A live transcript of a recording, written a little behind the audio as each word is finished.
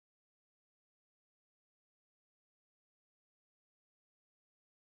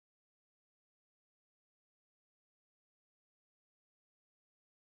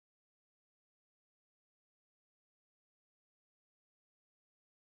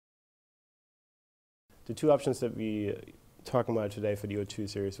The two options that we talking about today for the O2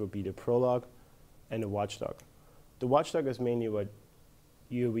 series will be the ProLOG and the WatchDOG. The WatchDOG is mainly what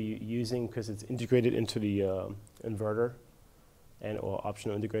you'll be using because it's integrated into the inverter or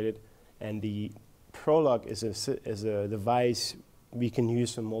optional integrated. And the ProLOG is a device we can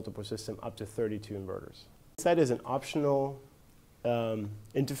use for multiple systems up to 32 inverters. That is an optional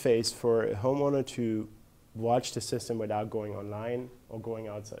interface for a homeowner to watch the system without going online or going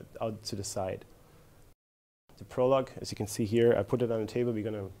out to the side. The ProLOG, as you can see here, I put it on the table. We're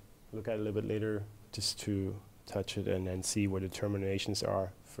going to look at it a little bit later just to touch it and then see where the terminations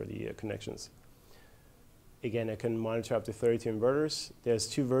are for the connections. Again, I can monitor up to 32 inverters. There's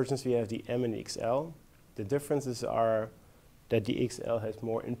two versions. We have the M and the XL. The differences are that the XL has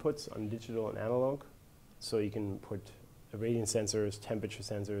more inputs on digital and analog. So you can put radiant sensors, temperature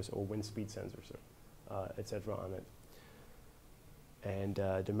sensors, or wind speed sensors, etc. on it. And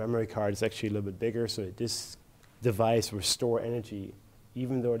the memory card is actually a little bit bigger, so this device will store energy.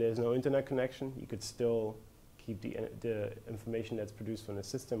 Even though there's no internet connection, you could still keep the information that's produced from the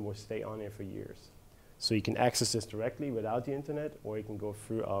system will stay on there for years. So you can access this directly without the internet, or you can go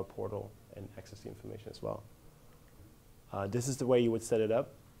through our portal and access the information as well. This is the way you would set it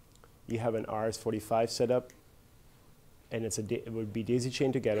up. You have an RS-45 setup, and it would be daisy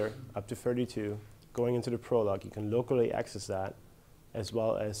chained together up to 32. Going into the ProLOG, you can locally access that, as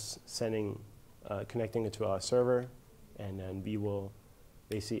well as connecting it to our server, and then we will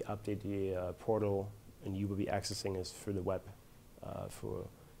basically update the portal, and you will be accessing this through the web,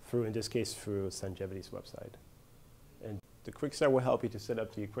 in this case, through Sungevity's website. And the quick start will help you to set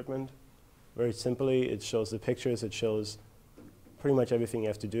up the equipment. Very simply, it shows the pictures, it shows pretty much everything you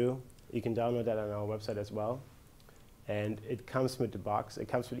have to do. You can download that on our website as well. And it comes with the box. It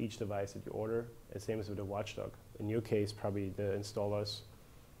comes with each device that you order, the same as with the WatchDOG. In your case, probably the installers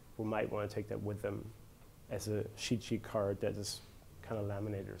who might want to take that with them as a cheat sheet card that is kind of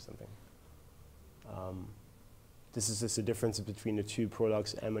laminated or something. This is just the difference between the two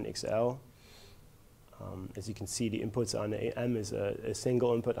ProLOGs, M and XL. As you can see, the inputs on the M is a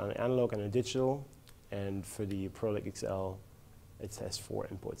single input on the analog and a digital, and for the ProLOG XL, it has 4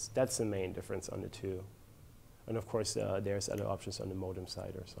 inputs. That's the main difference on the two. And of course, there's other options on the modem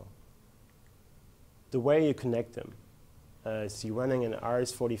side or so. The way you connect them is you're running an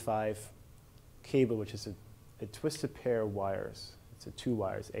RS-45 cable, which is a twisted pair of wires. It's 2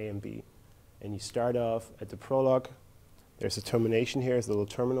 wires, A and B. And you start off at the ProLOG. There's a termination here. There's a little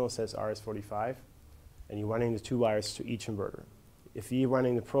terminal that says RS-45. And you're running the 2 wires to each inverter. If you're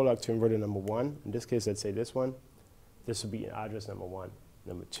running the ProLOG to inverter number 1, in this case, let's say this one, this would be address number 1,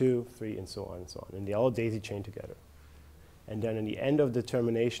 number 2, 3, and so on and so on. And they all daisy chain together. And then in the end of the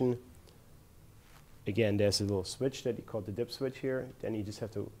termination, again, there's a little switch that you call the dip switch here. Then you just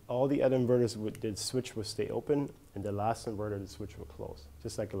have to, all the other inverters, the switch will stay open, and the last inverter, the switch will close,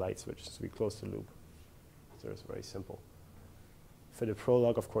 just like a light switch. So we close the loop. So it's very simple. For the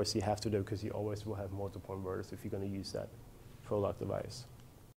ProLOG, of course, you have to do it because you always will have multiple inverters if you're going to use that ProLOG device.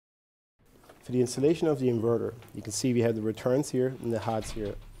 For the installation of the inverter, you can see we have the returns here and the hots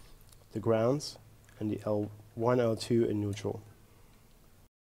here, the grounds, and the L1, L2, and neutral.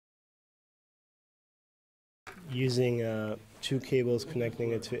 Using 2 cables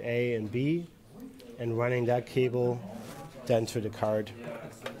connecting it to A and B, and running that cable then to the card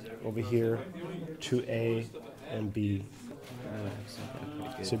over here to A and B.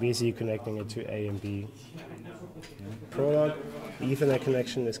 So basically connecting it to A and B. ProLOG, the Ethernet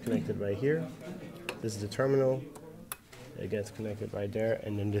connection is connected right here. This is the terminal. Again, it's connected right there,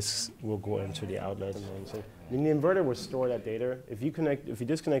 and then this will go into the outlet. So then the inverter will store that data. If you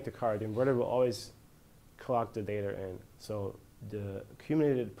disconnect the card, the inverter will always clock the data in. So the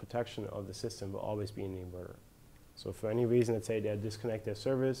accumulated protection of the system will always be in the inverter. So for any reason, let's say they disconnect their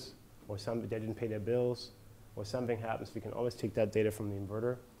service, or they didn't pay their bills, or something happens, we can always take that data from the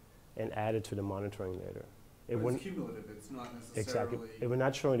inverter and add it to the monitoring later. It's cumulative, it's not necessarily exactly. It will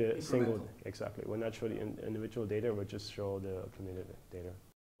not show the single, exactly. It will not show the individual data, it will just show the accumulated data.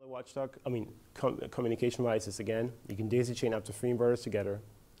 The WatchDOG, communication-wise is again, you can daisy chain up to 3 inverters together.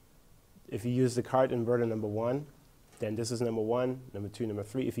 If you use the card inverter number 1, then this is number 1, number 2, number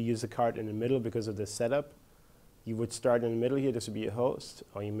 3. If you use the card in the middle because of the setup, you would start in the middle here, this would be a host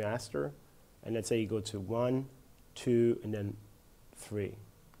or your master, and let's say you go to 1, 2, and then 3.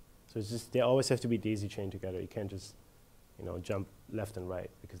 So it's just, they always have to be daisy chained together. You can't just, jump left and right,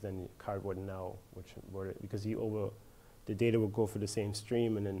 because then the card wouldn't know which inverter, because the data will go for the same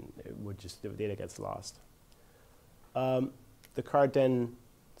stream, and then the data gets lost. The card then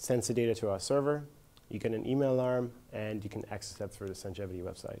sends the data to our server. You get an email alarm, and you can access that through the Sungevity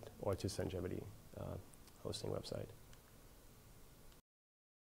website or to Sungevity hosting website.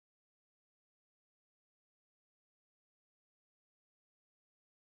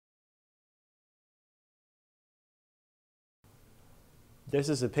 This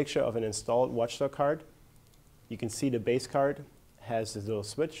is a picture of an installed WatchDOG card. You can see the base card has this little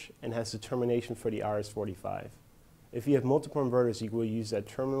switch and has the termination for the RS-45. If you have multiple inverters, you will use that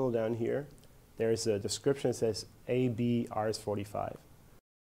terminal down here. There is a description that says AB RS-45.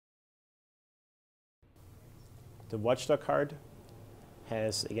 The WatchDOG card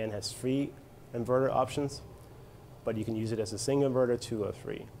has 3 inverter options, but you can use it as a single inverter, 2 or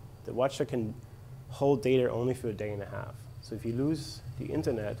 3. The WatchDOG can hold data only for a day and a half. So if you lose the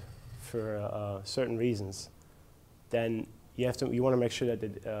internet for certain reasons, then you want to make sure that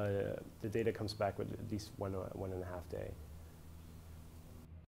the data comes back with at least one and a half day.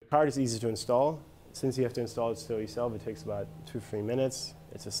 The card is easy to install. Since you have to install it still yourself, it takes about 2-3 minutes.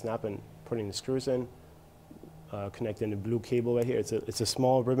 It's a snap and putting the screws in, connecting the blue cable right here. It's a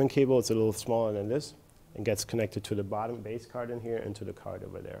small ribbon cable. It's a little smaller than this, and gets connected to the bottom base card in here and to the card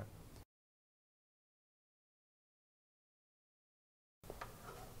over there.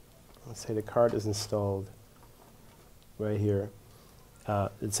 Let's say the card is installed right here.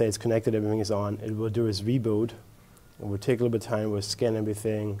 Let's say it's connected, everything is on. It will do its reboot. It will take a little bit of time. It will scan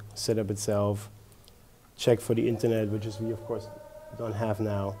everything, set up itself, check for the internet, which is we, of course, don't have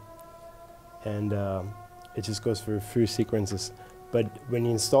now. And it just goes through a few sequences. But when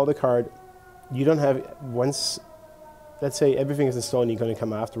you install the card, you don't have, once, let's say everything is installed and you're going to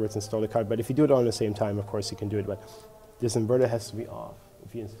come afterwards and install the card. But if you do it all at the same time, of course, you can do it. But this inverter has to be off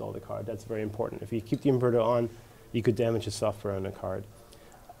if you install the card. That's very important. If you keep the inverter on, you could damage the software on the card.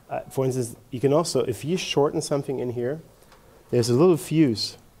 For instance, you can also, if you shorten something in here, there's a little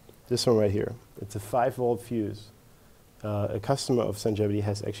fuse, this one right here. It's a 5-volt fuse. A customer of Sungevity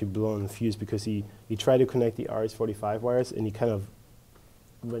has actually blown the fuse because he tried to connect the RS-45 wires and he kind of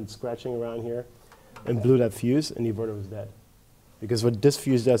went scratching around here and blew that fuse, and the inverter was dead. Because what this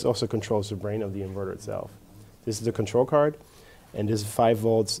fuse does also controls the brain of the inverter itself. This is the control card, and this is 5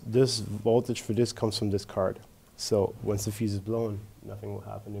 volts. This voltage for this comes from this card. So once the fuse is blown, nothing will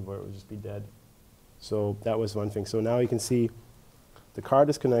happen. The inverter will just be dead. So that was one thing. So now you can see the card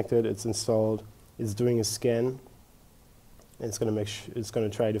is connected. It's installed. It's doing a scan. And it's going to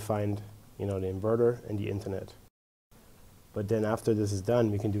try to find, the inverter and the internet. But then after this is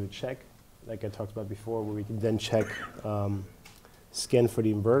done, we can do a check, like I talked about before, where we can then check, scan for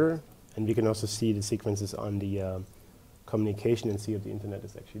the inverter, and we can also see the sequences on the communication and see if the internet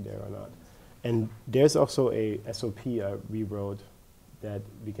is actually there or not. And there's also a SOP I rewrote that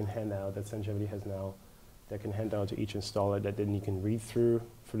we can hand out, that Sungevity has now, that can hand out to each installer, that then you can read through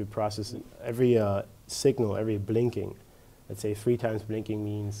the process. Every signal, every blinking, let's say 3 times blinking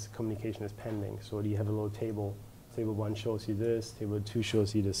means communication is pending. So you have a little table. Table 1 shows you this, table 2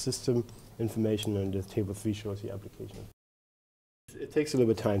 shows you the system information, and the table 3 shows you application. It takes a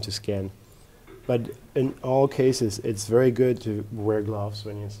little bit of time to scan. But in all cases, it's very good to wear gloves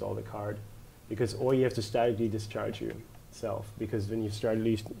when you install the card, because or you have to statically discharge yourself, because when you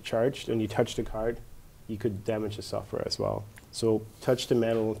statically charged and you touch the card, you could damage the software as well. So touch the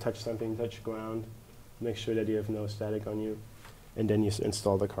metal, touch something, touch ground, make sure that you have no static on you, and then you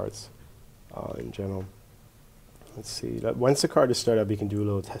install the cards in general. Let's see, once the card is started up, you can do a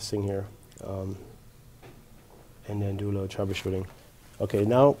little testing here, and then do a little troubleshooting. Okay,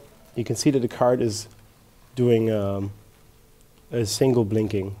 now you can see that the card is doing a single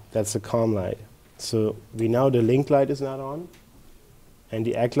blinking. That's a COM light. So the link light is not on, and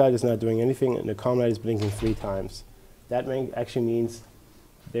the ACK light is not doing anything, and the COM light is blinking 3 times. That actually means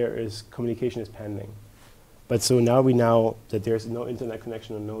communication is pending. But so now we know that there's no internet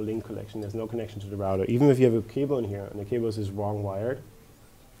connection or no link connection. There's no connection to the router. Even if you have a cable in here and the cable is wrong wired,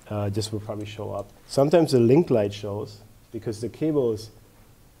 this will probably show up. Sometimes the link light shows because the cable is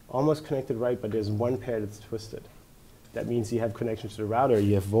almost connected right, but there's one pair that's twisted. That means you have connection to the router,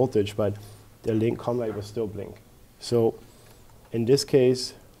 you have voltage, but the link COM light will still blink. So in this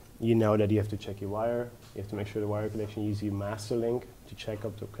case, you know that you have to check your wire. You have to make sure the wire connection, use your master link to check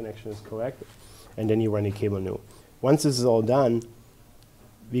up the connection is correct. And then you run the cable new. Once this is all done,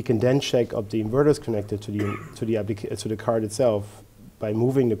 we can then check up the inverter is connected to the card itself by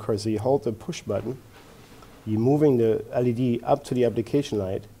moving the cursor. You hold the push button, you're moving the LED up to the application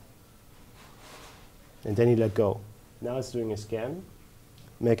light, and then you let go. Now it's doing a scan,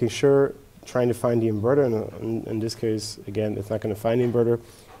 making sure, trying to find the inverter. And in this case, again, it's not going to find the inverter,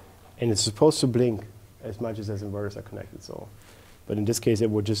 and it's supposed to blink as much as inverters are connected. So, but in this case, it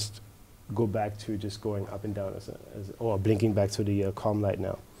would just go back to just going up and down or blinking back to the COM light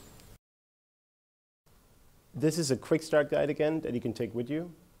now. This is a quick start guide again that you can take with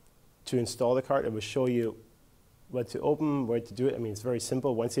you to install the card. It will show you what to open, where to do it. I mean, it's very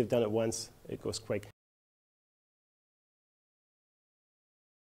simple. Once you've done it once, it goes quick.